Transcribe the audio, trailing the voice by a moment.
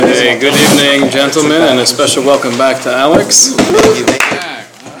Okay, good evening, gentlemen, and a special welcome back to Alex.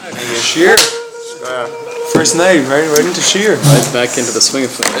 Shear. First night, right into shear. Right back into the swing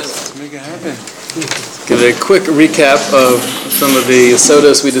of things. Let's make it happen. Give a quick recap of some of the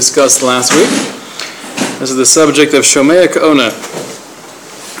sodas we discussed last week. This is the subject of Shomea Ka'ona.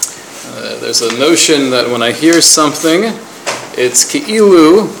 There's a notion that when I hear something, it's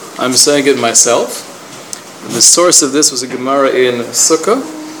Ki'ilu, I'm saying it myself. The source of this was a Gemara in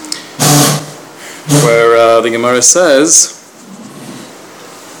Sukkah, where the Gemara says,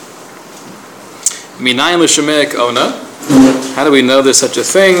 Minayin l'shomea ka'ona. How do we know there's such a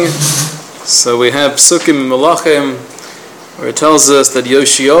thing? So we have Psukim Melachim, where it tells us that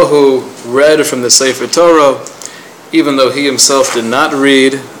Yoshiyahu read from the Sefer Torah, even though he himself did not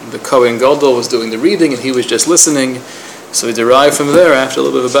read. The Kohen Gadol was doing the reading, and he was just listening. So we derive from there, after a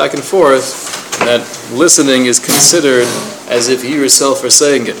little bit of a back and forth, that listening is considered as if you yourself are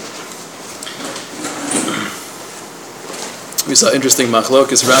saying it. We saw interesting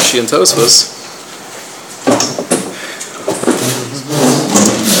machlokes, Rashi and Tosfos.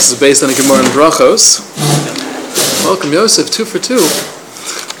 This is based on a Gemara in Brachos. Welcome, Yosef, 2 for 2.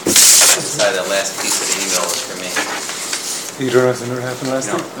 Sorry, that last piece of the email was for me. You don't know what happened last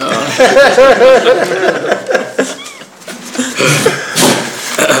time?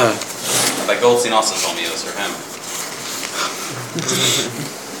 But Goldstein also told me it was for him.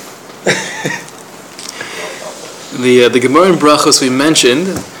 The Gemara in Brachos we mentioned,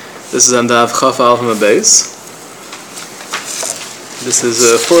 this is on Daf Chaf Aleph Beis. This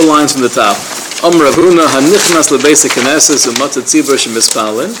is 4 lines from the top. Rav Huna hanichnas lebeis haKnesses u'matzah tzibur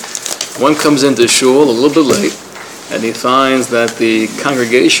shemispalin. One comes into shul a little bit late, and he finds that the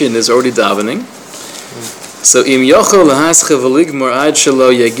congregation is already davening. So im yochel lahasche v'ligmor ad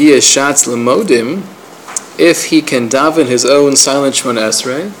shelo yagia shatz lemodim, if he can daven his own silent Shemona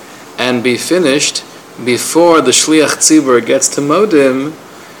Esrei and be finished before the shliach tzibur gets to modim,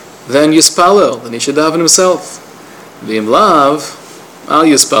 then yispalel, then he should daven himself. V'im lav, al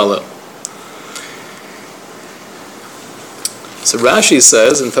yispalel. So Rashi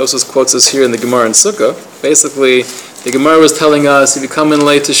says, and Tosfos quotes us here in the Gemara in Sukkah, basically the Gemara was telling us, if you come in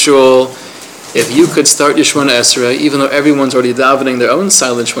late to shul, if you could start your Shemona Esrei, even though everyone's already davening their own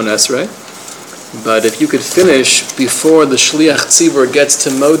silent Shemona Esrei, but if you could finish before the shliach tzibur gets to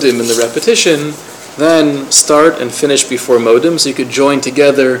modim in the repetition, then start and finish before modim, so you could join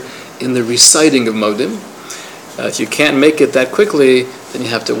together in the reciting of modim. If you can't make it that quickly, then you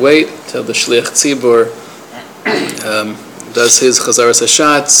have to wait till the shliach tzibur does his chazaras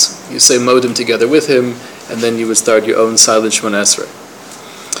hashatz, you say modim together with him, and then you would start your own silent Shemona Esrei.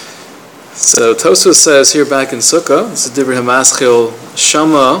 So Tosfos says here back in Sukkah, this is Divrei HaMaschil,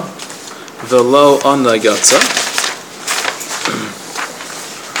 Shama v'lo ona yotza.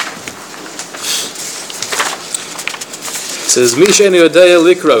 It says, Mi she'eino yodea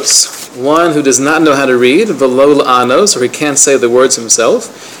likros, one who does not know how to read, v'lo la'anos, or he can't say the words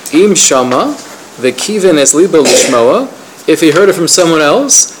himself, im shama v'kiven es libo lishmoa, if he heard it from someone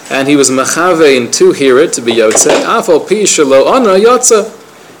else, and he was mechavein to hear it, to be yotze, af al pi shelo ona yotza,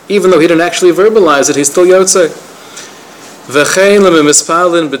 even though he didn't actually verbalize it, he's still yotze. V'chein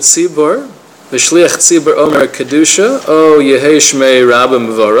lememispalin b'tzibor, v'shliach tzibor omer kedusha, o yehei shmei rabba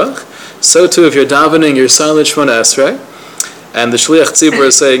mevorach. So too, if you're davening your silent Shemona Esrei, and the shliach tzibor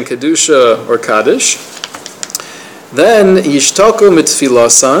is saying kedusha or kaddish, then yishtoku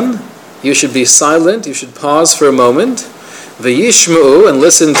mitfilosan, you should be silent, you should pause for a moment, v'yishma'u, and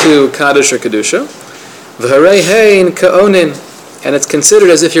listen to kaddish or kedusha, v'harei hein ka'onin, and it's considered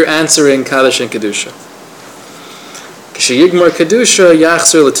as if you're answering Kaddish and Kedusha. K'sheyigmar Kedusha,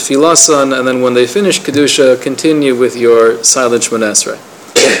 yachzer l'tfilasan, and then when they finish Kedusha, continue with your silent Shemona Esrei.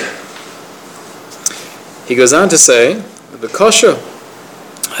 He goes on to say, V'kosha,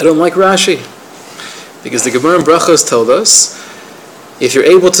 I don't like Rashi, because the Gemara in Brachos told us, if you're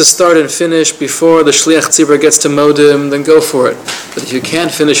able to start and finish before the Shliach Tzibur gets to Modim, then go for it. But if you can't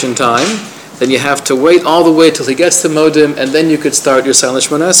finish in time, then you have to wait all the way till he gets to Modim, and then you could start your silent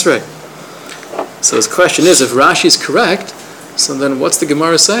Shemona Esrei. So his question is, if Rashi is correct, so then what's the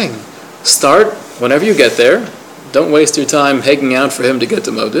Gemara saying? Start whenever you get there. Don't waste your time hanging out for him to get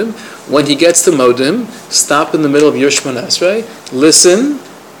to Modim. When he gets to Modim, stop in the middle of your Shemona Esrei, listen,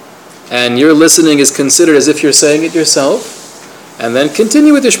 and your listening is considered as if you're saying it yourself, and then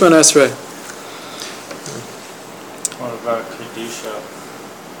continue with your Shemona Esrei. What about Kedusha?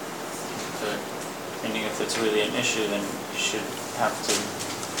 Meaning if it's really an issue, then you should have to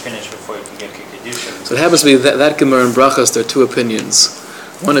finish before you can get to Kedusha. So it happens to be that Gemara in Brachos, there are 2 opinions.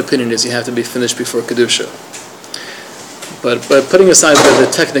 One opinion is you have to be finished before Kedusha. But putting aside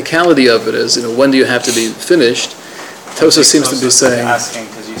the technicality of it is, when do you have to be finished? Tosfos seems to be saying. Asking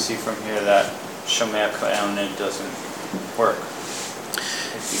because you see from here that Shomea Ka'ona doesn't work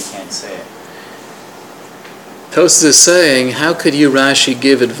if you can't say it. Tosfos is saying, how could you, Rashi,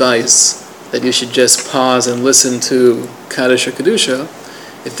 give advice that you should just pause and listen to Kaddish or Kedusha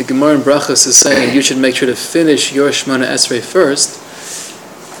if the Gemara in Brachos is saying you should make sure to finish your Shemona Esrei first?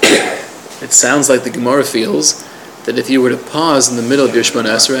 It sounds like the Gemara feels that if you were to pause in the middle of your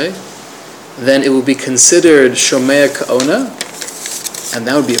Shemona Esrei, then it will be considered Shomea Ka'ona, and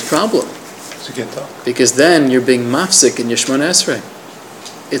that would be a problem. Because then you're being mafsik in your Shemona Esrei.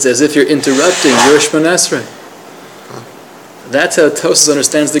 It's as if you're interrupting your Shemona Esrei. That's how Tosfos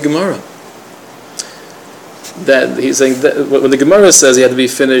understands the Gemara. That he's saying that when the Gemara says you have to be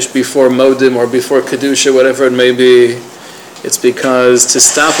finished before Modim or before Kedusha, whatever it may be, it's because to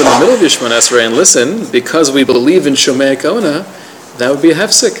stop in the middle of your Shemona Esrei and listen, because we believe in Shomea Ka'ona, that would be a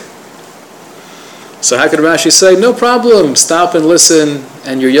hefsek. So how could Rashi say, no problem, stop and listen,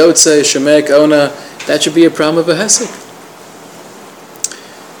 and your Yotzei, Shomea Ka'ona, that should be a problem of a hefsek?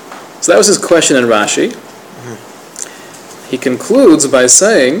 So that was his question in Rashi. He concludes by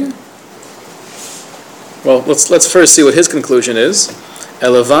saying, well, let's first see what his conclusion is.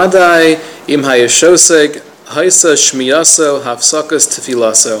 Elavadai im hayeshoseg haisa shmiyaso hafsakas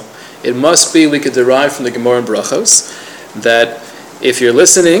tefilaso. It must be, we could derive from the Gemara in Brachos, that if you're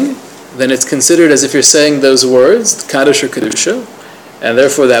listening, then it's considered as if you're saying those words, Kaddish or Kedusha, and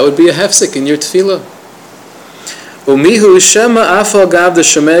therefore that would be a hefsek in your tefillah. Umihu shema afal gav de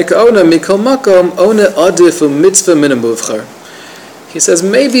shomea ka'ona mikol makom ona adif u'mitzvah min ha'muvchar. He says,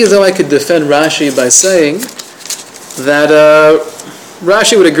 maybe though I could defend Rashi by saying that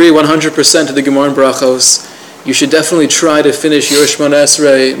Rashi would agree 100% to the Gemara in Brachos. You should definitely try to finish your Shemona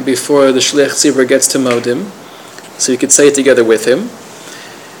Esrei before the Shliach Tzibur gets to Modim, so you could say it together with him.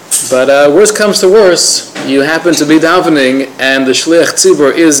 But worst comes to worst, you happen to be davening and the Shliach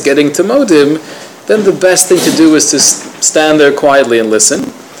Tzibur is getting to Modim, then the best thing to do is to stand there quietly and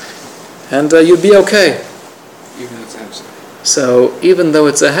listen, and you'd be okay. Even if it's a hefsek. So even though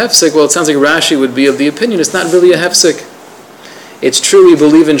it's a hefsek, well, it sounds like Rashi would be of the opinion it's not really a hefsek. It's true we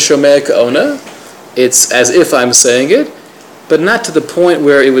believe in Shomea Ka'ona, it's as if I'm saying it, but not to the point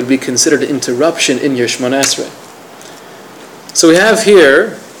where it would be considered an interruption in your Shemona Esrei. So we have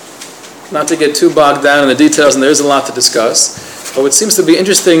here, not to get too bogged down in the details, and there's a lot to discuss, but what seems to be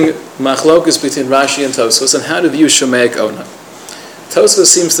interesting machlokus between Rashi and Tosfos and how to view Shomea Ka'ona. Tosfos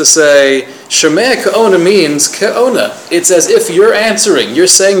seems to say Shomea Ka'ona means Ka'ona. It's as if you're answering, you're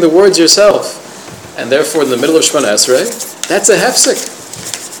saying the words yourself, and therefore in the middle of Shemona Esrei, that's a hefsek.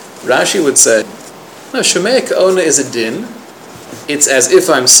 Rashi would say, no, Shomea Ka'ona is a din. It's as if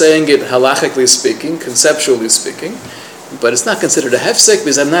I'm saying it halachically speaking, conceptually speaking, but it's not considered a hefsek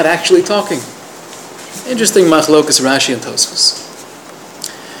because I'm not actually talking. Interesting machlokas Rashi and Tosfos.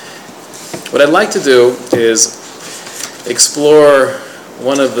 What I'd like to do is explore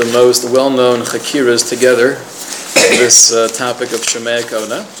one of the most well-known chakiras together, this topic of Shomea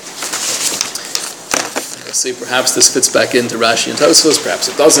Ka'ona. We'll see, perhaps this fits back into Rashi and Tosfos, perhaps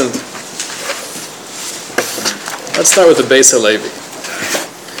it doesn't. Let's start with the Beis HaLevi.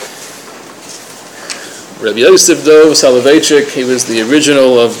 Rabbi Yosef Dov Soloveitchik, he was the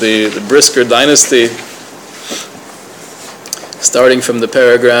original of the Brisker dynasty, starting from the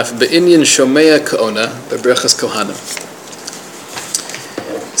paragraph Be'inyan Shomea Ka'ona, Be'brachas Kohanim.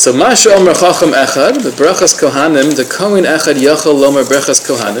 So Masha Omer Chacham Echad, Be'brachas Kohanim, the Kohen Echad Yachal Lomer Brachas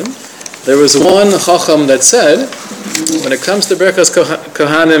Kohanim. There was one Chacham that said, when it comes to Brachas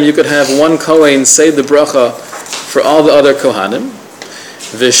Kohanim, you could have one Kohen say the bracha for all the other Kohanim.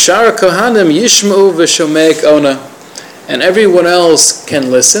 V'shar Kohanim Yishmu V'shomei Ka'ona. And everyone else can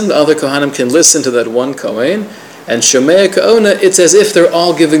listen, the other Kohanim can listen to that one Kohen, and Shomea Ka'ona, it's as if they're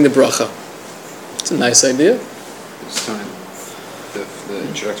all giving the bracha. It's a nice idea. The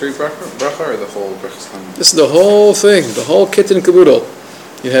introductory bracha or the whole brachas kohanim? This is the whole thing, the whole kit and caboodle.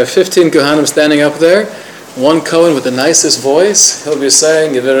 You have 15 Kohanim standing up there, one Kohen with the nicest voice, he'll be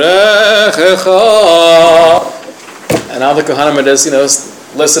saying, and all the Kohanim are just,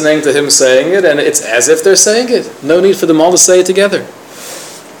 listening to him saying it, and it's as if they're saying it. No need for them all to say it together.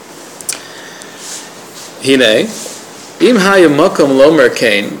 Hine, im hayam makom lomer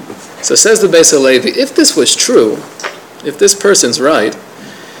kain. So says the Beis HaLevi, if this was true, if this person's right,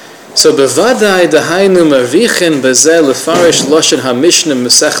 so bevadai dahainu marvichin bezeh lefarish loshen hamishna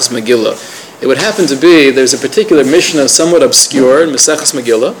Maseches Megillah. It would happen to be there's a particular Mishnah somewhat obscure in Maseches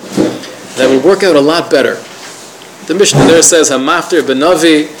Megillah that would work out a lot better. The Mishnah there says hamafter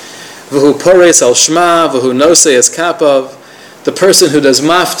benavi V'hu pores al shma, v'hu nosei es kapav. The person who does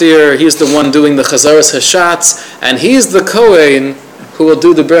maftir, he's the one doing the chazaras hashatz, and he's the kohen who will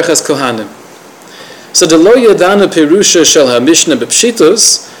do the brechas kohanim. So the lo yadana perusha shel ha-mishnah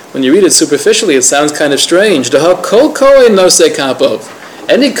b'pshitus, when you read it superficially, it sounds kind of strange. The ha-kol kohen nosei kapav.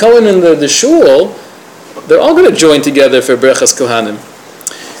 Any kohen in the shul, they're all going to join together for brechas kohanim.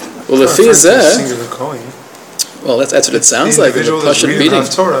 Well, if he's singular Kohen. well, that's what it sounds The like in the individual that's Pashut reading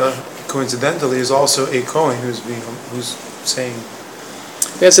meeting. Torah, coincidentally, is also a Kohen who's saying.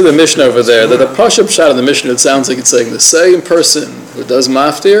 You can see the Mishnah over there. The Pashut shot of the Mishnah, it sounds like it's saying the same person who does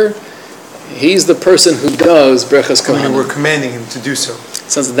maftir, he's the person who does brechas kohanim. We're commanding him to do so.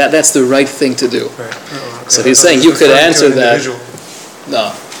 Sounds like that's the right thing to do. Right. Oh, okay. So he's saying you could answer that. Individual.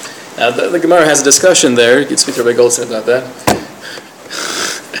 No. Now, the Gemara has a discussion there. You can speak to Rabbi Goldstein about that.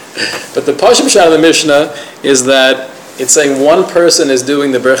 But the Pashut shot of the Mishnah is that it's saying one person is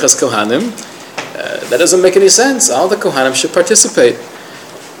doing the brechas kohanim. That doesn't make any sense. All the kohanim should participate.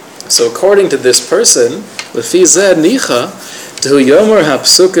 So according to this person, lefi zeh nicha, tehu yomer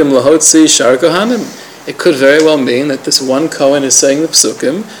hapsukim lahotzi shar kohanim. It could very well mean that this one kohen is saying the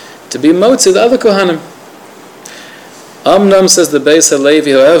psukim to be motzi the other kohanim. Amnam, says the Beis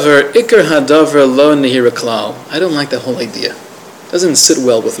Halevi, however, ikar hadavar lo nihira klal. I don't like that whole idea. It doesn't sit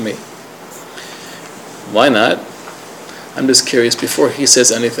well with me. Why not? I'm just curious, before he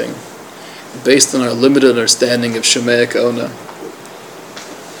says anything, based on our limited understanding of Shomea Ka'ona,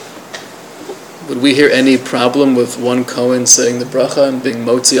 would we hear any problem with one Kohen saying the bracha and being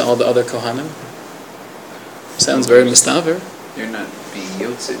motzi all the other Kohanim? Sounds very mistaver. You're not being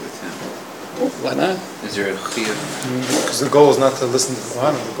yotze with him. Why not? Is there a chiyuv? Because the goal is not to listen to the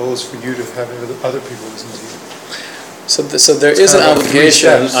Kohanim. The goal is for you to have other people listen to you. So there is an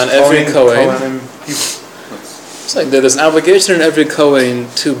obligation on every Kohen. It's like there's an obligation on every Kohen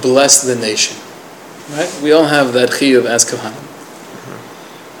to bless the nation. Right? We all have that chiyuv as Kohanim.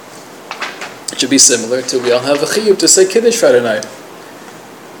 It should be similar to we all have a chiyuv to say Kiddush Friday night.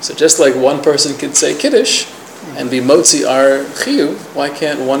 So just like one person could say Kiddush and be motzi our chiyuv, why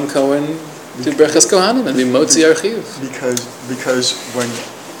can't one Kohen do brechas kohanim and be motzi our chiyuv? Because when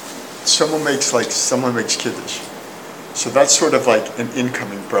someone makes Kiddush, so that's sort of like an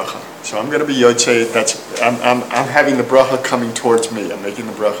incoming bracha. So I'm going to be Yotze, I'm having the bracha coming towards me. I'm making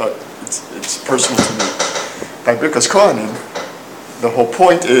the bracha, it's personal to me. By Birkas Kohanim, the whole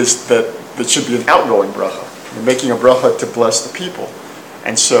point is that it should be an outgoing bracha. You're making a bracha to bless the people.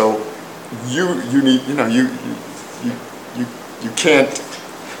 And so you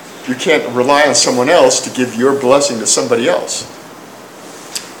can't rely on someone else to give your blessing to somebody else.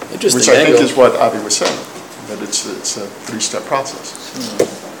 Interesting Which I angle. think is what Avi was saying, that it's a three-step process.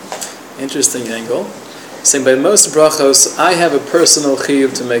 Interesting angle. Saying by most brachos, I have a personal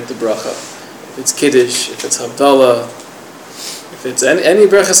chiyuv to make the bracha. If it's Kiddush, if it's Havdalah, if it's any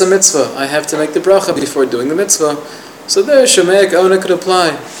brachas a mitzvah, I have to make the bracha before doing the mitzvah. So there, Shomea Ka'ona could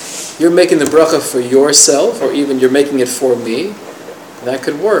apply. You're making the bracha for yourself, or even you're making it for me. That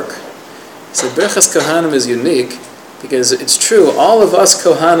could work. So brachas kohanim is unique because it's true. All of us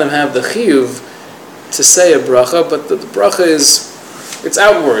kohanim have the chiyuv to say a bracha, but the bracha it's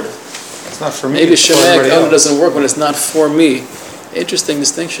outward. It's not for me. Maybe it's for Shomea everybody Ka'ona else. doesn't work when it's not for me. Interesting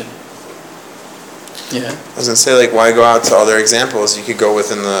distinction. Yeah. I was gonna say, like, why go out to other examples? You could go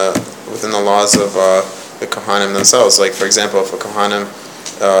within the laws of the kohanim themselves. Like, for example, if a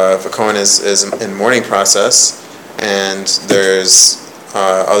kohen is in mourning process, and there's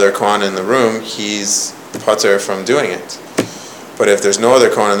other kohen in the room, he's pater from doing it. But if there's no other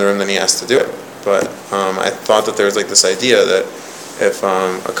kohen in the room, then he has to do it. But I thought that there was like this idea that if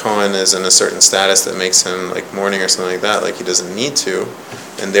a kohen is in a certain status that makes him like mourning or something like that, like he doesn't need to,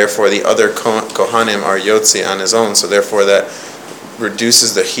 and therefore the other kohanim are yotzi on his own, so therefore that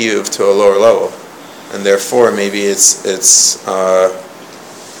reduces the chiyuv to a lower level, and therefore maybe it's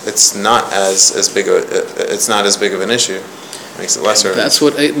not as big of an issue. Makes it lesser. That's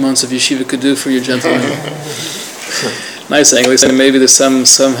what 8 months of yeshiva could do for you, gentlemen. Nice angle. Saying maybe there's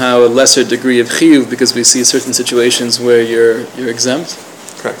somehow a lesser degree of chiyuv because we see certain situations where you're exempt.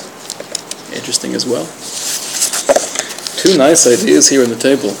 Correct. Interesting as well. Two nice ideas here on the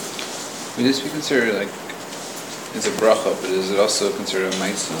table. Would this be considered like it's a bracha, but is it also considered a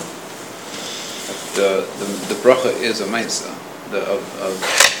ma'isa? The bracha is a ma'isa.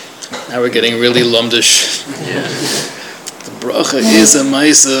 Now we're getting really lumdish. Yeah. The bracha is a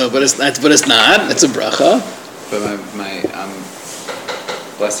ma'isa, but it's not. It's a bracha. But I'm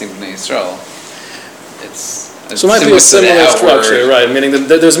blessing Bnei Yisrael. It's So it might be a similar structure, right? Meaning that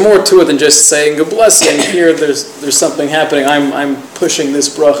there's more to it than just saying a blessing. Here, there's something happening. I'm pushing this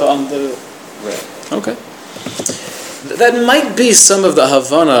bracha on the. Right. Okay. That might be some of the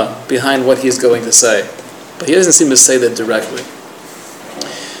Havana behind what he's going to say, but he doesn't seem to say that directly.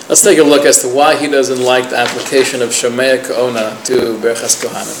 Let's take a look as to why he doesn't like the application of Shomea Ka'ona to Berchas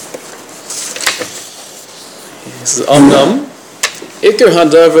Kohanim. This is Omnam. Iker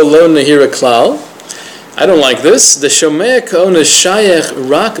Hadavar Lo Nehira Klal. I don't like this. The Shomea Ka'ona Shayech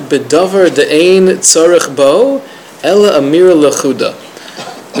Rak Bedavar De'ein Tzorech Bo Ela Amira Lechuda.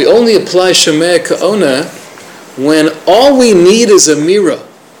 We only apply Shomea Ka'ona when all we need is a mira.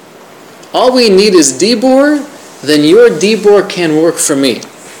 All we need is dibur, then your dibur can work for me.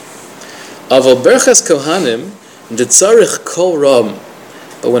 Aval berchas kohanim, detzarich kol ram.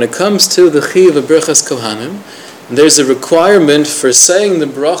 But when it comes to the chiv of berchas kohanim, there's a requirement for saying the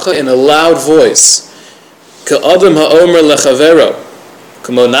bracha in a loud voice. Ka'adam ha'omer lechavero,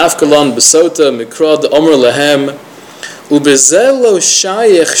 kamo nafkalon besota mikra da'omer lehem, ubezel lo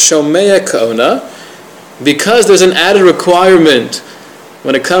shayech shomea ka'ona. Because there's an added requirement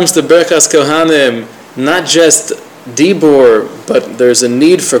when it comes to Berchas Kohanim, not just Dibur, but there's a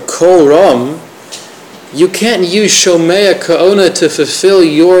need for Kol Ram, you can't use Shomea Ka'ona to fulfill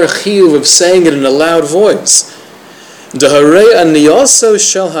your chiyuv of saying it in a loud voice. Deharei aniyaso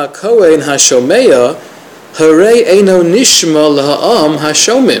shel hakohen hashomea, harei eino nishma laha'am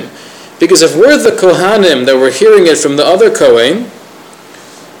hashomim. Because if we're the Kohanim that we're hearing it from the other Kohen,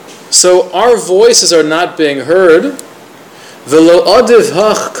 so our voices are not being heard. V'lo adiv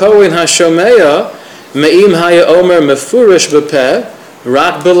hach kohen hashomea me'im haya omer mefurish b'peh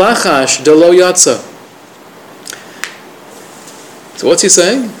rak b'lachash delo yatsa. So what's he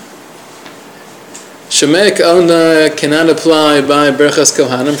saying? Shomea Ka'ona cannot apply by Berchas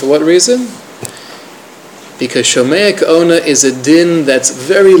Kohanim. For what reason? Because Shomea Ka'ona is a din that's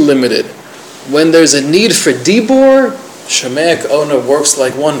very limited. When there's a need for dibur, Shomea Ka'ona works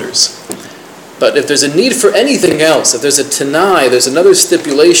like wonders. But if there's a need for anything else, if there's a tanai, there's another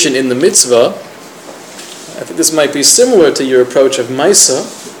stipulation in the mitzvah, I think this might be similar to your approach of Maisa,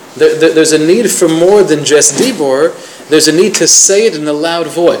 there's a need for more than just dibur, there's a need to say it in a loud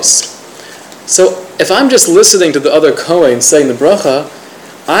voice. So if I'm just listening to the other Kohen saying the bracha,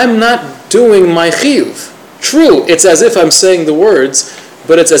 I'm not doing my chiyuv. True, it's as if I'm saying the words,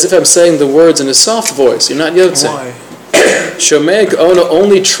 but it's as if I'm saying the words in a soft voice. You're not yotzei. Why? Shomea Ka'ona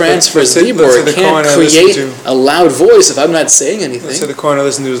only transfers dibur. It can't create a loud voice if I'm not saying Let's say anything. the Kohen I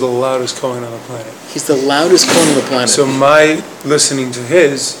listen to is the loudest Kohen on the planet. He's the loudest Kohen on the planet. So my listening to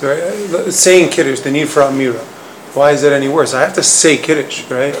his, right, saying Kiddush, the need for Amira, why is that any worse? I have to say Kiddush,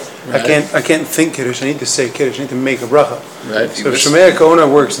 right? Right. I can't think Kiddush, I need to say Kiddush, I need to make a bracha. Right. So if Shomea Ka'ona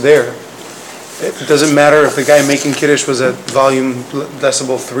works there, it doesn't matter if the guy making Kiddush was at volume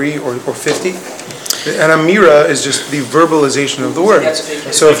decibel 3 or 50. And Amira is just the verbalization of the word.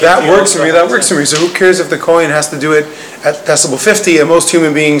 So if that works for me, that works for me. So who cares if the Kohen has to do it at decibel 50 and most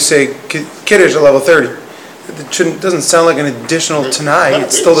human beings say Kiddush at level 30? It doesn't sound like an additional Tanai.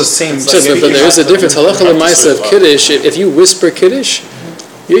 It's still the same. But there is a difference. Halacha l'maisa of Kiddush, if you whisper Kiddush,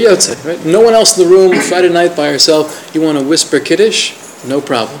 you're yotzei, right? No one else in the room, Friday night by yourself, you want to whisper Kiddush? No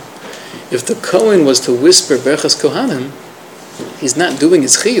problem. If the Kohen was to whisper Berchas Kohanim, he's not doing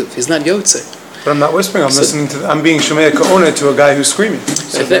his chiyuv. He's not yotzei. But I'm not whispering. I'm being Shomea Ka'ona to a guy who's screaming.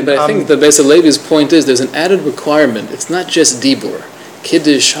 I think the Beis Halevi's point is there's an added requirement. It's not just dibur.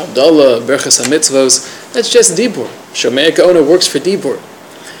 Kiddush, Havdalah, Berchas HaMitzvos, that's just dibur. Shomea Ka'ona works for dibur.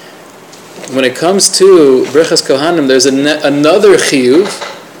 When it comes to Berchas Kohanim, there's another chiyuv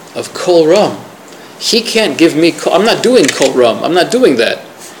of Kol Ram. He can't give me, I'm not doing Kol Ram. I'm not doing that.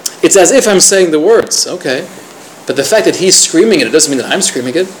 It's as if I'm saying the words, okay. But the fact that he's screaming it doesn't mean that I'm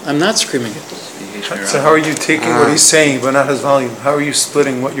screaming it. I'm not screaming it. So how are you taking what he's saying but not his volume? How are you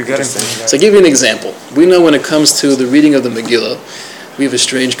splitting what you're getting from the guy? So I'll give you an example. We know when it comes to the reading of the Megillah, we have a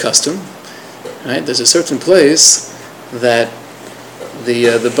strange custom, right? There's a certain place that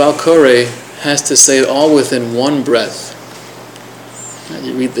the Baal Koreh has to say it all within one breath. And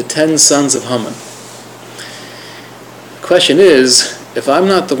you read the 10 sons of Haman. The question is, if I'm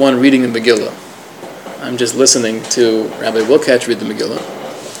not the one reading the Megillah, I'm just listening to Rabbi Wilkach read the Megillah,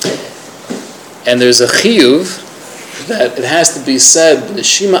 and there's a chiyuv that it has to be said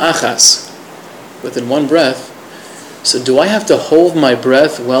b'neshima achas, within one breath. So do I have to hold my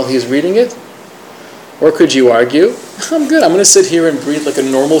breath while he's reading it? Or could you argue, I'm good, I'm going to sit here and breathe like a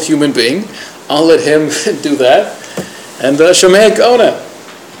normal human being. I'll let him do that. And Shomea Ka'ona.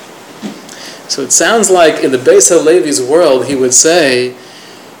 So it sounds like in the Beis Halevi's world, he would say,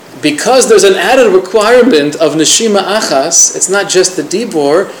 because there's an added requirement of neshima achas, it's not just the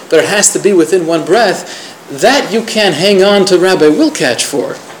dibor, but it has to be within one breath, that you can't hang on to Rabbi Wilkach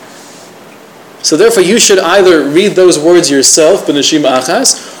for. So therefore you should either read those words yourself, b'neshima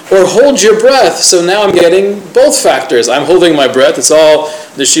achas, or hold your breath. So now I'm getting both factors. I'm holding my breath, it's all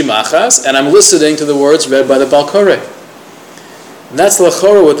neshima achas, and I'm listening to the words read by the Baal Koreh. And that's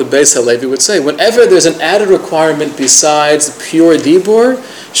l'chora what the Beis Halevi would say. Whenever there's an added requirement besides pure dibur,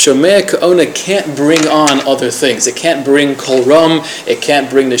 Shomei Ka'ona can't bring on other things. It can't bring kol ram, it can't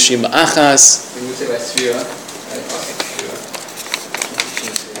bring neshima achas. When you say by Sfira,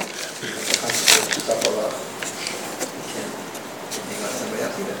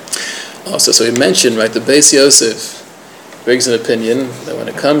 Also, so he mentioned, right, the Beis Yosef brings an opinion that when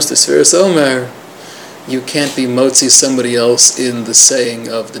it comes to Sfiras Omer, you can't be motzi somebody else in the saying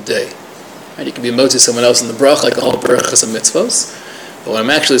of the day. Right? You can be motzi someone else in the brach, like all brachas and mitzvos. But when I'm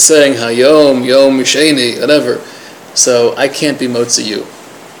actually saying hayom, yom, sheni, whatever, so I can't be motzi you.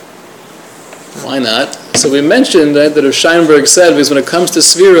 Why not? So we mentioned that Rav Scheinberg said, because when it comes to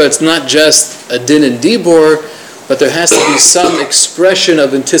Sfira, it's not just a din and dibor, but there has to be some expression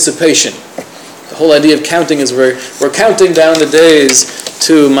of anticipation. The whole idea of counting is we're counting down the days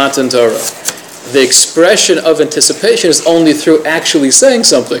to Matan Torah. The expression of anticipation is only through actually saying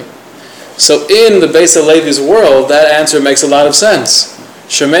something. So in the Beis Halevi's world, that answer makes a lot of sense.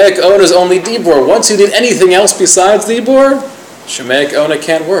 Shomei Ka'ona is only dibor. Once you did anything else besides dibor, Shomei Ka'ona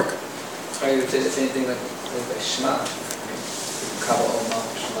can't work. so you would say the same thing like Shema. Kabbalah Omah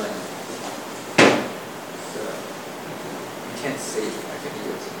Shemayim. So you can't say I can do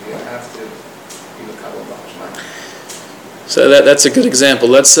it. You have to be the Kabbalah Omah Shemayim. So that's a good example.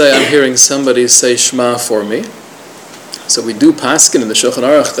 Let's say I'm hearing somebody say Shema for me. So we do paskin in the Shulchan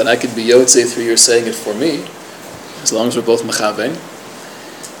Aruch that I could be yotzei through your saying it for me, as long as we're both mechavein.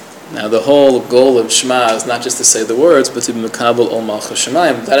 Now the whole goal of Shema is not just to say the words, but to be mekabel ol malchus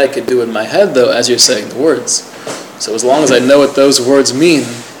shemayim. That I could do in my head though, as you're saying the words. So as long as I know what those words mean,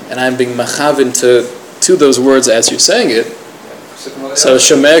 and I'm being mechavein to those words as you're saying it, so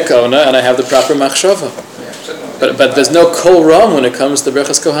Shomei Ka'ona, and I have the proper machshava. But there's no kol ram when it comes to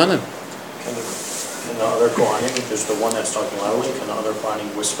Brechas Kohanim. Can the other Kohanim, there's the one that's talking loudly, can the other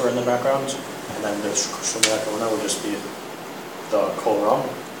Kohanim whisper in the background? And then the Shomei Ka'ona would just be the kol ram?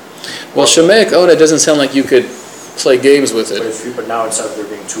 Well, Shomei Ka'ona doesn't sound like you could play games with it. But now instead of there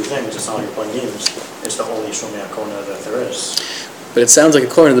being two things, it's not like you're playing games. It's the only Shomei Ka'ona that there is. But it sounds like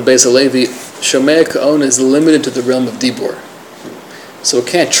according to the Beis Halevi, Shomei Ka'ona is limited to the realm of dibur. So it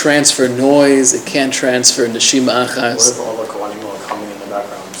can't transfer noise, it can't transfer neshima achas. What if all the Kohanim are coming in the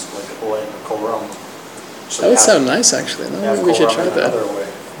background, like all in kol ram? So That would sound nice, actually. No, maybe we should try that.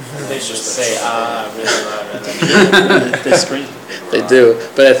 They just say really loud and then they scream. They do,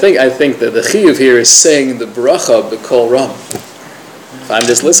 but I think that the chiyuv here is saying the bracha b'kol ram. If I'm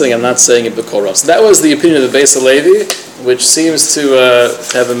just listening, I'm not saying it b'kol ram. So that was the opinion of the Beis Halevi, which seems to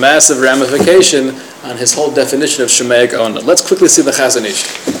have a massive ramification on his whole definition of Shomei Ka'ona. Let's quickly see the Chazon Ish.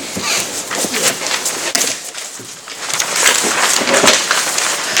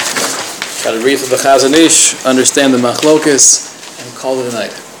 Try to read through the Chazon Ish, understand the machlokas, and call it a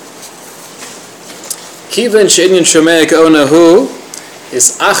night. Kiven she'inyan Shomei Ka'ona hu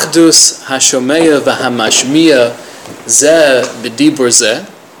is achdus ha'shomeya v'hamashmiya zeh b'dibur zeh.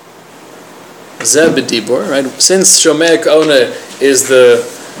 Zeh b'dibur, right? Since Shomei Ka'ona is the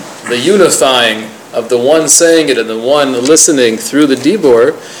unifying of the one saying it and the one listening through the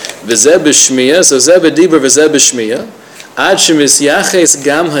dibur, v'zeh b'shmiya, so zeh b'dibur v'zeh b'shmiya, ad shemisyaches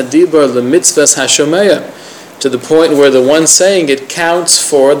gam hadibur lemitzvahs ha'shomeya, to the point where the one saying it counts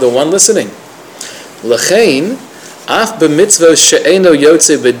for the one listening. L'chein, af b'mitzvah she'eno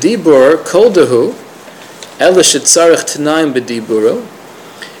yotze b'dibur kol dahu, ela shetzarech t'naim b'diburu.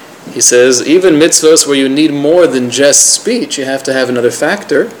 He says, even mitzvahs where you need more than just speech, you have to have another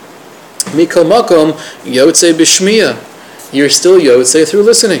factor. Mikol makom yotze b'shmiya. You're still yotze through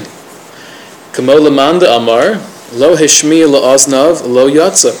listening. Kamo lemanda amar, lo heshmiya la'oznav, lo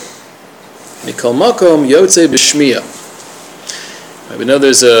yotze. Mikol makom yotze b'shmiya. We know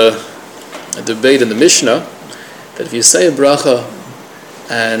there's a debate in the Mishnah that if you say a bracha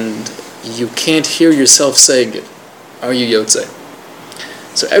and you can't hear yourself saying it, are you yotze?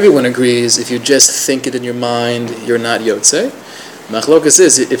 So everyone agrees if you just think it in your mind, you're not yotze. Machlokas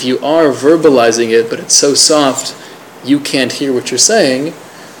is if you are verbalizing it, but it's so soft you can't hear what you're saying,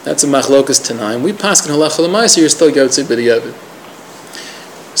 that's a machlokas tanaim. We paskin halacha l'maisa, you're still yotze b'diavad.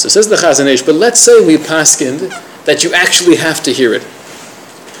 So says the Chazon Ish, but let's say we paskined that you actually have to hear it.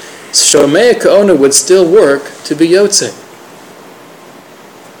 Shomei Ka'ona would still work to be yotze.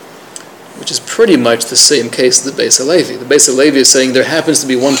 which is pretty much the same case as the Beis Halevi. The Beis Halevi is saying there happens to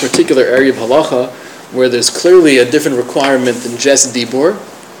be one particular area of halacha where there's clearly a different requirement than just dibur.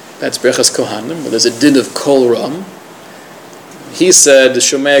 That's Brechas Kohanim, where there's a din of kol ram. He said the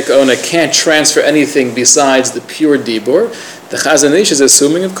Shomei Ka'ona can't transfer anything besides the pure dibur. The Chazon Ish is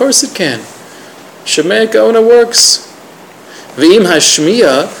assuming, of course it can. Shomei Ka'ona works. V'im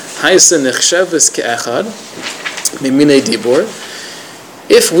hashmiya haisa nechsheves ke'echad mimine dibur.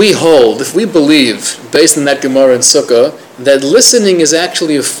 If we believe, based on that Gemara in Sukkah, that listening is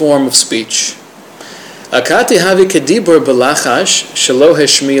actually a form of speech. Akati havi kedibur belachash shelo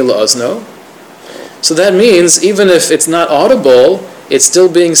heshmiya la'ozno. So that means even if it's not audible, it's still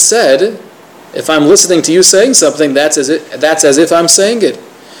being said. If I'm listening to you saying something, that's as if I'm saying it.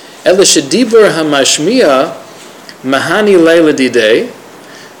 Ela shedibur hamashmiya mahani leila didei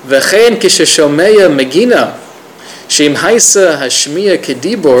v'chein kisheshomeya megina sheim haisa hashmiya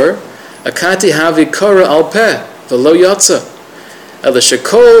kedibur akati havi kora al peh v'lo yotza ela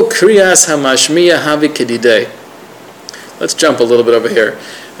shekol kriyas hamashmiya havi kedidei. Let's jump a little bit over here.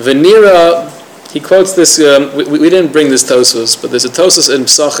 Venira, he quotes this, we didn't bring this Tosfos, but there's a Tosfos in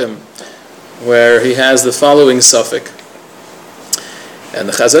Psachim where he has the following suffix. And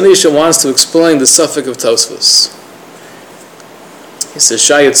the Chazon Ish wants to explain the suffix of Tosfos. He says,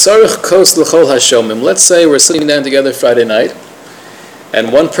 Shayitzarich kos l'chol hashomim. Let's say we're sitting down together Friday night,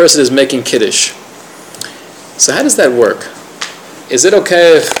 and one person is making kiddush. So how does that work? Is it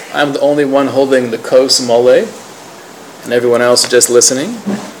okay if I'm the only one holding the kos mole, and everyone else is just listening?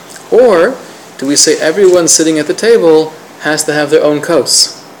 Or do we say everyone sitting at the table has to have their own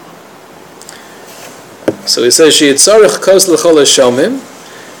kos? So he says, Sheyitzarich kos l'chol hashomim.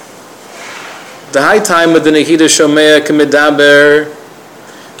 The high time of the nehida shomea k'medaber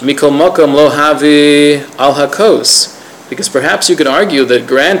mikol makom lo havi al hakos. Because perhaps you could argue that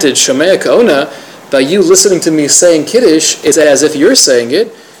granted shomea ka'ona, by you listening to me saying kiddush, is as if you're saying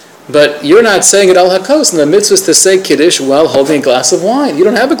it, but you're not saying it al hakos. And the mitzvah is to say kiddush while holding a glass of wine. You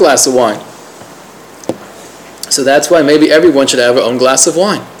don't have a glass of wine. So that's why maybe everyone should have their own glass of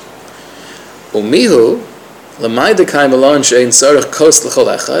wine. Umihu, l'may dekai malon she'ein tzarich kos l'chol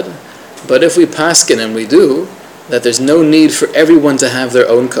echad. But if we paskin, and we do, that there's no need for everyone to have their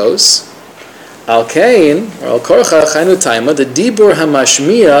own kos, al kain, or al korcha chaynu taima, the dibur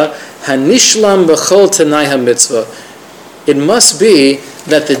hamashmiya hanishlam b'chol tanai hamitzvah. It must be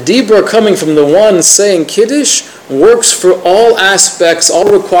that the dibur coming from the one saying kiddush works for all aspects, all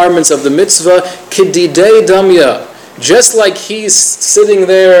requirements of the mitzvah, kididei damya. Just like he's sitting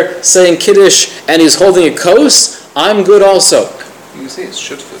there saying kiddush and he's holding a kos, I'm good also. You can say it's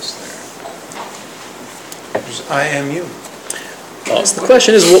shutfus there. Just I am you. Well, the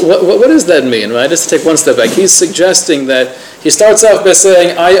question is, what does that mean, right? Let's take one step back. He's suggesting that, he starts off by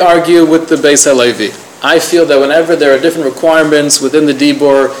saying, I argue with the Beis Halevi. I feel that whenever there are different requirements within the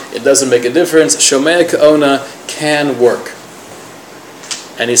dibur, it doesn't make a difference. Shomei Ka'ona can work.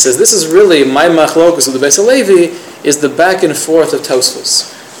 And he says, this is really, my machlokus of the Beis Halevi is the back and forth of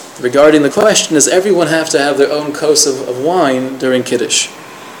Tosfos. Regarding the question, does everyone have to have their own kos of wine during Kiddush?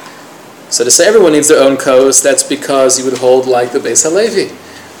 So to say everyone needs their own kos, that's because you would hold like the Beis Halevi,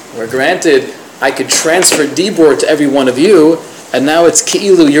 where granted, I could transfer dibur to every one of you, and now it's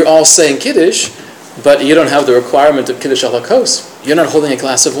ki'ilu, you're all saying Kiddush, but you don't have the requirement of Kiddush al HaKos. You're not holding a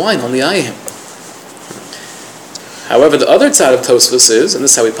glass of wine, only I am. However, the other side of Tosfos is, and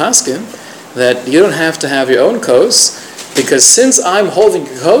this is how we paskin, that you don't have to have your own kos, because since I'm holding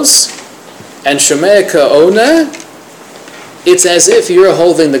a kos, and Shomei Ka'ona, it's as if you're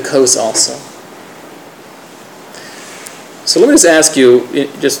holding the kos also. So let me just ask you,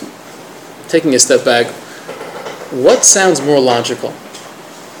 just taking a step back, what sounds more logical?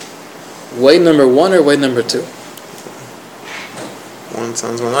 Way number one or way number two? One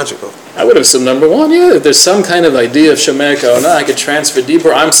sounds more logical. I would have assumed number one, yeah. If there's some kind of idea of Shomei Ka'ona, I could transfer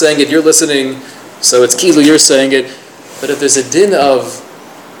dibur, I'm saying it, you're listening, so it's kilu, you're saying it. But if there's a din of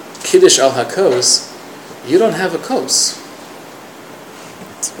Kiddush al HaKos, you don't have a kos.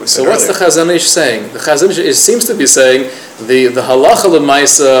 So what's the Chazon Ish saying? The Chazon Ish seems to be saying the halacha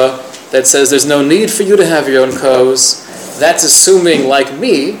l'maisa that says there's no need for you to have your own kos, that's assuming, like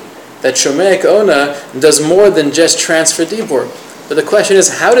me, that Shomei Ka'ona does more than just transfer dibur. But the question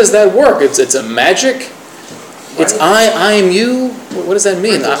is, how does that work? It's a magic? It's I am you? What does that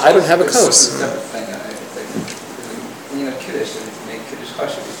mean? I don't have a kos. When you have kiddush and make kiddush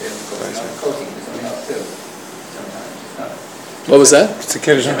chashuv, you say kos, you can do something else too. Sometimes it's not. What was that? It's a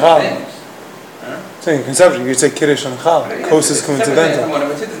Kiddush on Chal. So in conception, you could say Kiddush on Chal. Kos is coincidental.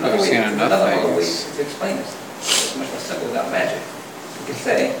 I've seen enough another way things. to explain this. It's much more simple without magic. You could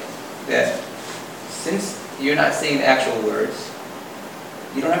say that since you're not saying the actual words,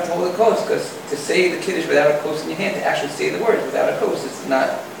 you don't have to hold a kos, because to say the kiddush without a kos in your hand, to actually say the words without a kos, is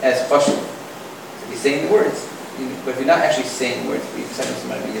not as pashut. To be saying the words, but if you're not actually saying the words, but you decide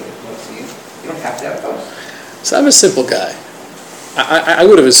somebody to give it close to you, you don't have to have a kos. So I'm a simple guy. I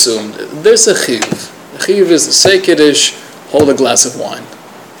would have assumed there's a chiv. The chiv is say kiddush, hold a glass of wine.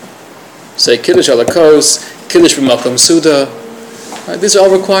 Say kiddush ala kos, kiddush b'makom suda. Right? These are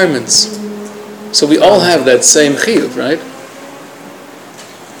all requirements. So we all have that same chiv, right?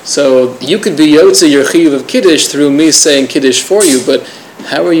 So you could be yotze your chiv of kiddush through me saying kiddush for you, but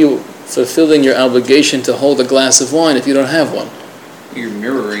how are you fulfilling your obligation to hold a glass of wine if you don't have one? You're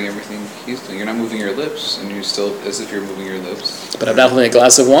mirroring everything he's doing. You're not moving your lips, and you're still as if you're moving your lips. But I'm not holding a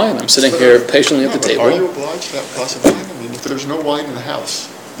glass of wine. I'm sitting here patiently at the table. Are you obliged to have a glass of wine? I mean, if there's no wine in the house,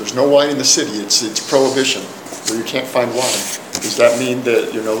 there's no wine in the city, it's prohibition, where you can't find wine. Does that mean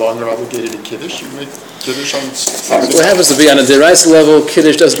that you're no longer obligated to kiddush? You make kiddush on... What happens to be on a deraisa level,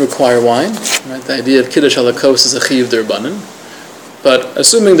 kiddush doesn't require wine. Right? The idea of kiddush ala kos is a chiyuv d'Rabbanan. But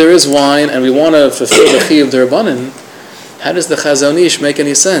assuming there is wine and we want to fulfill the chiyuv d'Rabbanan, how does the Chazon Ish make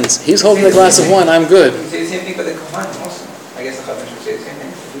any sense? He's holding a glass of wine, I'm good. You can say the same thing for the kohanim also. I guess the Chazon Ish would say the same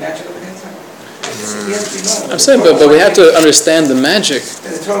thing. Match it up against him. I'm saying, but we have to understand the magic.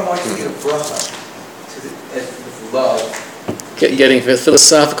 And the Torah wants you to get a bracha with love. Getting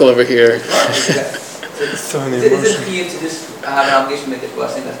philosophical over here. Is it clear to just have an obligation to make this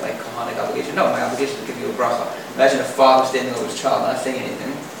blessing? That's my kohanic obligation. No, my obligation is to give you a bracha. Imagine a father standing over his child, not saying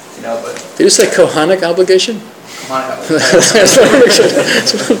anything, but... Did you say kohanic obligation? Kohanic obligation.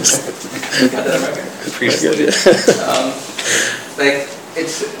 Got that on record?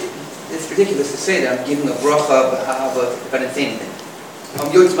 It's ridiculous to say that I'm giving a bracha, but if I didn't say anything. You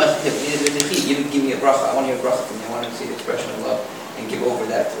didn't give me a bracha. I want to hear a bracha from you. I want to see the expression of love and give over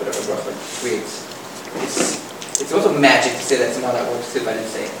that to whatever bracha creates. It's also magic to say that somehow that works too if I didn't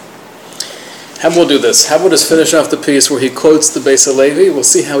say it. How about we'll do this? How about us finish off the piece where he quotes the Beis Halevi? We'll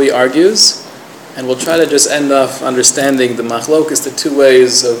see how he argues, and we'll try to just end off understanding the machlokas, the two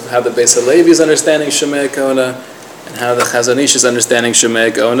ways of how the Beis Halevi is understanding Shomei Kona, and how the Chazon Ish is understanding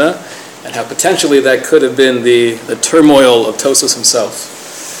Shomei Kona, and how potentially that could have been the turmoil of Tosfos himself.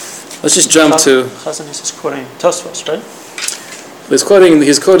 Let's just jump to... Chazon Ish is quoting Tosfos, right? He's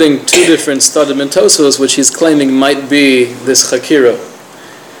quoting two different Stadim in Tosfos, which he's claiming might be this Chakira.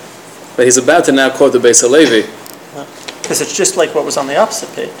 But he's about to now quote the Beis Halevi. Because it's just like what was on the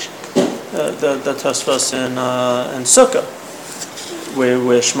opposite page, the Tosfos in Sukkah, where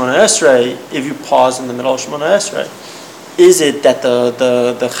Shemona Esrei, if you pause in the middle of Shemona Esrei, is it that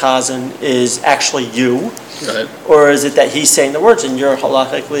the Chazan is actually you, right, or is it that he's saying the words and you're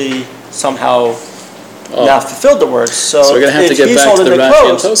halachically somehow not fulfilled the words? So we're going to have to get back to the Rashi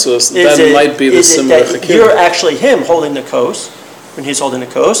and Tosfos. That might be the similar Chakira. You're actually him holding the kos when he's holding the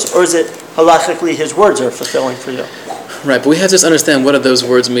kos, or is it halachically his words are fulfilling for you? Right, but we have to just understand what do those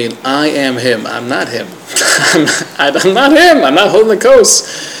words mean. I am him. I'm not him. I'm not him. I'm not holding the kos.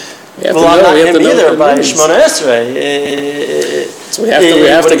 I'm not him either by Shemona Esrei. So we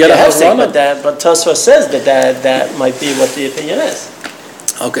have to get a Havana. But Tosfos says that might be what the opinion is.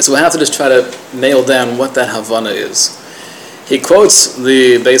 Okay, so we have to just try to nail down what that Havana is. He quotes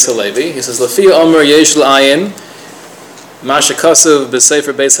the Beis Halevi. He says, "Lafi Omer Yesh L'Ayin, Masha Kosev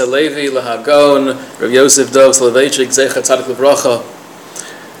B'Sefer Beis Halevi L'Hagon Rav Yosef Dov Soloveitchik Zecher Tzadik L'Vrocha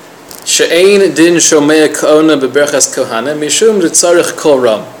She'ein Din Shomei K'ona B'Berchas Kohanim Mishum D'Tzarich Kol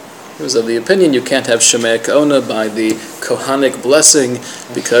Ram." He was of the opinion you can't have Shomei K'ona by the Kohanic blessing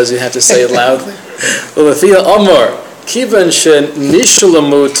because you have to say it loudly. Lafi Omer Kivan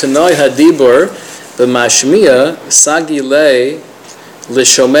She'Nishulamu Tanoi Hadibur B'Mashmiya Sagi Le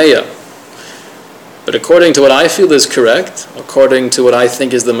L'Shomeya. But according to what I feel is correct, according to what I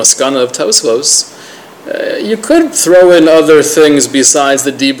think is the maskana of Tosfos, you could throw in other things besides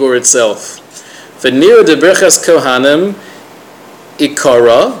the dibur itself. V'nir de brechas kohanim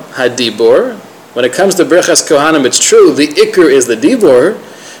ikara hadibur. When it comes to brechas kohanim, it's true, the ikar is the dibur.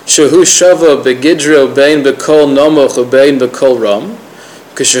 Shehu shava begidro bein bekol nomoch ubein bekol ram.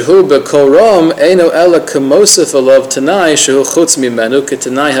 Kishehu bekol ram eino ela kamosef alav tanai shehu chutz mimenu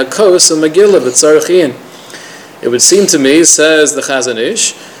ketanai hakos umagila v'tzarachin. It would seem to me, says the Chazon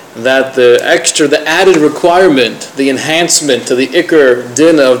Ish, that the added requirement, the enhancement to the ikar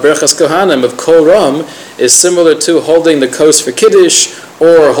din of Berchas Kohanim of Kol Ram is similar to holding the kos for Kiddush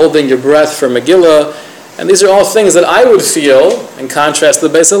or holding your breath for Megillah. And these are all things that I would feel, in contrast to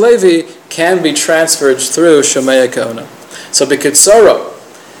the Beis Halevi, can be transferred through Shomei Kona. So B'Kitzoro,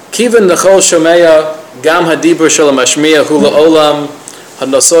 Kivan Nechol Shomeya Gam Hadibur Shalom Ashmiya Hula Olam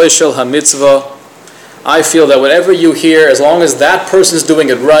Hanosoi shel hamitzvah. I feel that whatever you hear, as long as that person's doing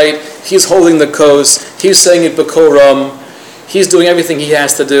it right, he's holding the kos, he's saying it b'koram, he's doing everything he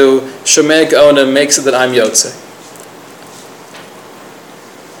has to do, Shomei Gaona makes it that I'm Yotze.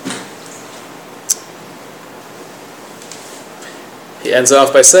 He ends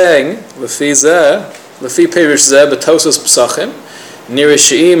off by saying, Lefi Perish Zeh B'tosos Psachim,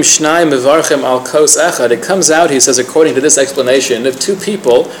 Nirishim Shnai Mevarchem Al Kos Echad. It comes out, he says, according to this explanation, if two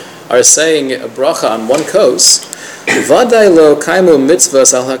people are saying a bracha on one kos, Vaday lo kaimu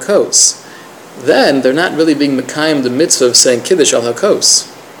mitzvahs al hakos. Then they're not really being mekayim the mitzvah of saying kiddush al hakos.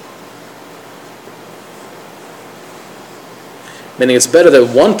 Meaning it's better that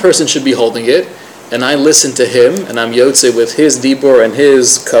one person should be holding it, and I listen to him, and I'm yotze with his dibur and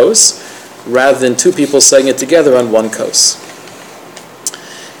his kos, rather than two people saying it together on one kos.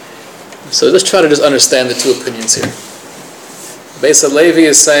 So let's try to just understand the two opinions here. Beis HaLevi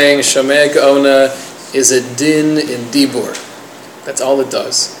is saying Shomei Gaona is a din in dibur. That's all it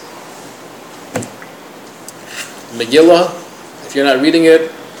does. Megillah, if you're not reading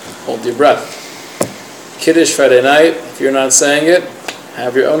it, hold your breath. Kiddush Friday night, if you're not saying it,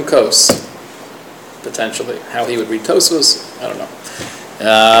 have your own kos. Potentially. How he would read Tosfos, I don't know.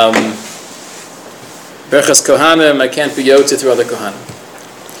 Berchas Kohanim, I can't be yotze through other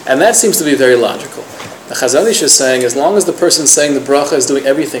Kohanim. And that seems to be very logical. The Chazon Ish is saying, as long as the person saying the bracha is doing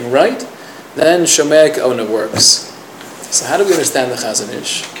everything right, then Shomei Gaona works. So how do we understand the Chazon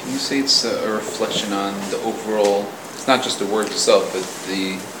Ish? Can you say it's a reflection on the overall, it's not just the word itself, but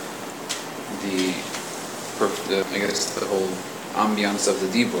the I guess the whole ambiance of the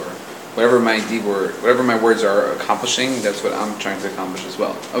dibur. Whatever my words are accomplishing, that's what I'm trying to accomplish as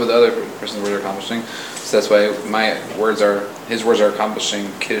well. Oh, the other person's words are accomplishing. So that's why his words are accomplishing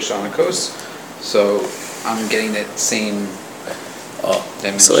kiddush on a kos. So I'm getting that same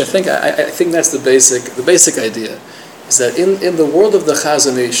dimension. So I think that's the basic idea, is that in the world of the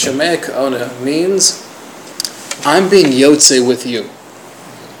Chazon Ish, Shomei Gaona means I'm being yotze with you.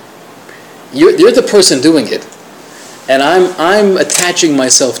 You're the person doing it, and I'm attaching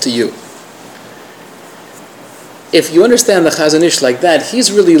myself to you. If you understand the Chazon Ish like that,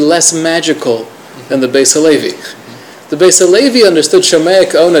 he's really less magical than the Beis HaLevi. The Beis HaLevi understood Shomei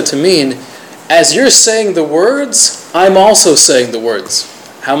Gaona to mean, as you're saying the words, I'm also saying the words.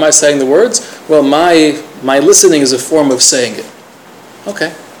 How am I saying the words? Well, my listening is a form of saying it.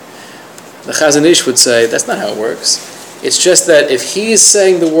 Okay. The Chazon Ish would say, that's not how it works. It's just that if he's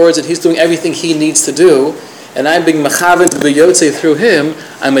saying the words and he's doing everything he needs to do, and I'm being mechaven to be yotze through him,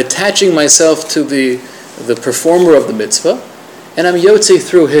 I'm attaching myself to the performer of the mitzvah, and I'm yotze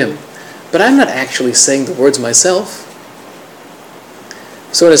through him. But I'm not actually saying the words myself.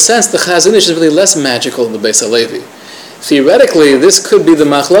 So in a sense, the Chazon Ish is really less magical than the Beis HaLevi. Theoretically, this could be the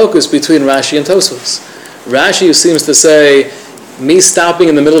machlokus between Rashi and Tosfos. Rashi seems to say, me stopping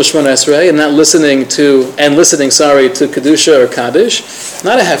in the middle of Shemona Esrei and not listening to Kedusha or Kaddish,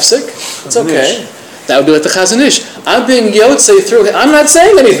 not a hefsek. It's okay. That would be like the Chazon Ish. I'm being yotze through him. I'm not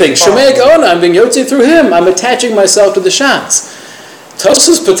saying anything. Shomei Gaona, I'm being yotze through him. I'm attaching myself to the shots.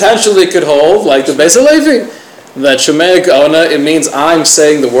 Tosfos potentially could hold, like the Beis HaLevi, that Shomei Gaona, it means I'm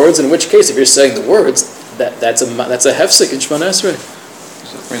saying the words, in which case, if you're saying the words, that's a hefsek in Shemona Esrei.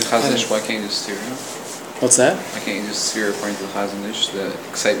 So according to Chazon Ish, why can't you just steer him? What's that? Why can't you just steer according to the Chazon Ish, the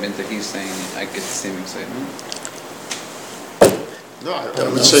excitement that he's saying, I get the same excitement? No, I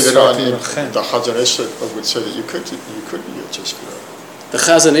would say that the Chazon Ish would say that you could be just for that. The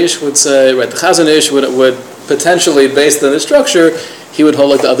Chazon Ish would say, right, the Chazon Ish would potentially, based on the structure, he would hold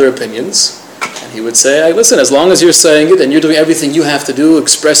like the other opinions. And he would say, hey, listen, as long as you're saying it and you're doing everything you have to do,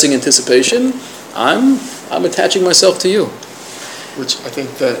 expressing anticipation, I'm attaching myself to you. Which I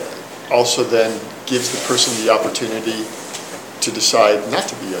think that also then gives the person the opportunity to decide not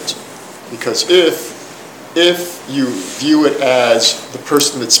to be yotze. Because if you view it as the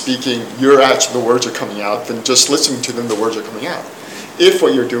person that's speaking, the words are coming out, then just listening to them, the words are coming out. If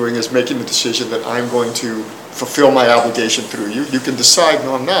what you're doing is making the decision that I'm going to fulfill my obligation through you, you can decide,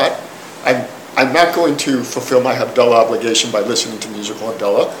 no, I'm not. I'm not going to fulfill my Havdalah obligation by listening to musical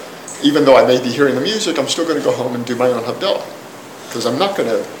Havdalah. Even though I may be hearing the music, I'm still going to go home and do my own Havdalah. Because I'm not going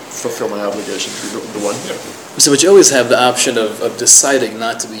to fulfill my obligation through the one here. So but you always have the option of deciding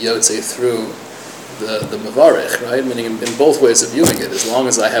not to be yotze through the Mevarech, right? Meaning in both ways of viewing it. As long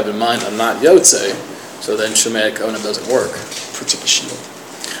as I have in mind I'm not yotze, so then Shomei Gaona doesn't work. Puts up a shield.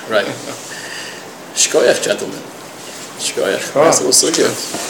 Right. Shkoyach, gentlemen. Shkoyach. We'll see you.